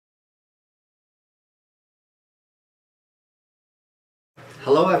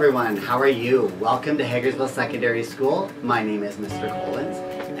Hello everyone, how are you? Welcome to Hagersville Secondary School. My name is Mr. Collins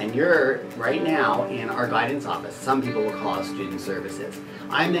and you're right now in our guidance office. Some people will call us student services.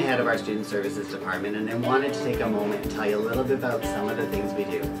 I'm the head of our student services department and I wanted to take a moment and tell you a little bit about some of the things we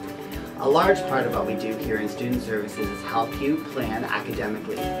do. A large part of what we do here in student services is help you plan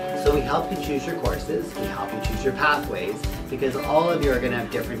academically. So we help you choose your courses, we help you choose your pathways, because all of you are going to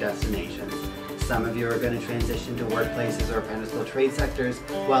have different destinations. Some of you are going to transition to workplaces or apprentice trade sectors,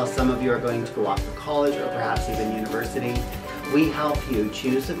 while some of you are going to go off to college or perhaps even university. We help you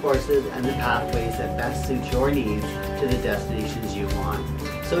choose the courses and the pathways that best suit your needs to the destinations you want.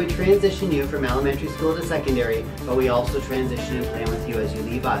 So we transition you from elementary school to secondary, but we also transition and plan with you as you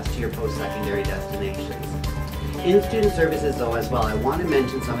leave us to your post-secondary destinations. In student services though as well, I want to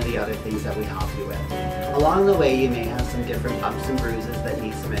mention some of the other things that we help you with. Along the way you may have some different bumps and bruises that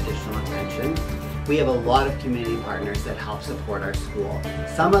need some additional attention. We have a lot of community partners that help support our school.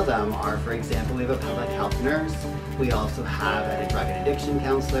 Some of them are, for example, we have a public health nurse, we also have a drug and addiction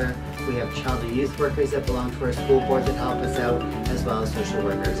counselor, we have child and youth workers that belong to our school board that help us out, as well as social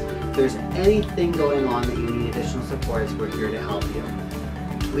workers. If there's anything going on that you need additional supports, we're here to help you.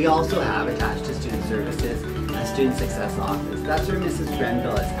 We also have, attached to student services, a student success office. That's where Mrs.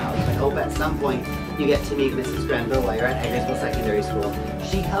 Grenville is housed. I hope at some point you get to meet Mrs. Grenville while you're at Hagersville Secondary School.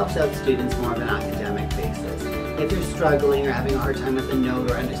 She helps out students more on an academic basis. If you're struggling or having a hard time with a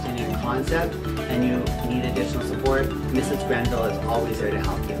note or understanding a concept and you need additional support, Mrs. Grenville is always there to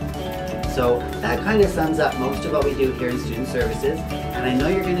help you. So that kind of sums up most of what we do here in student services, and I know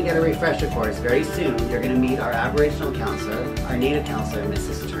you're going to get a refresher course very soon. You're going to meet our Aboriginal counselor, our Native counselor,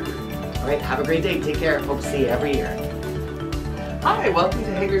 Mrs. Turner. All right, have a great day. Take care. Hope to see you every year. Hi, welcome to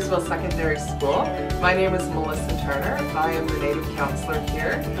Hagersville Secondary School. My name is Melissa Turner. I am the Native counselor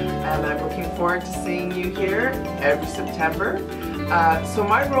here, and I'm looking forward to seeing you here every September. So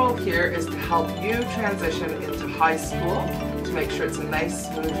my role here is to help you transition into high school, to make sure it's a nice,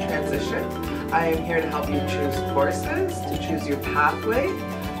 smooth transition. I am here to help you choose courses, to choose your pathway.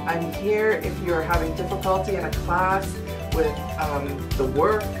 I'm here if you're having difficulty in a class with the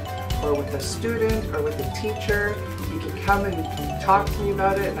work, or with a student, or with a teacher. You can come and talk to me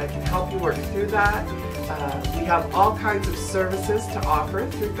about it and I can help you work through that. We have all kinds of services to offer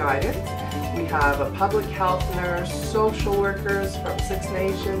through guidance. We have a public health nurse, social workers from Six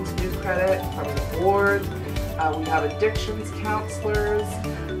Nations, New Credit, from the board. We have addictions counselors.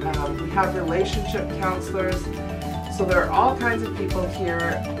 We have relationship counselors. So there are all kinds of people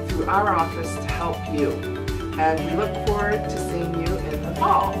here through our office to help you. And we look forward to seeing you in the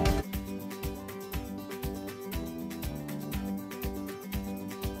fall.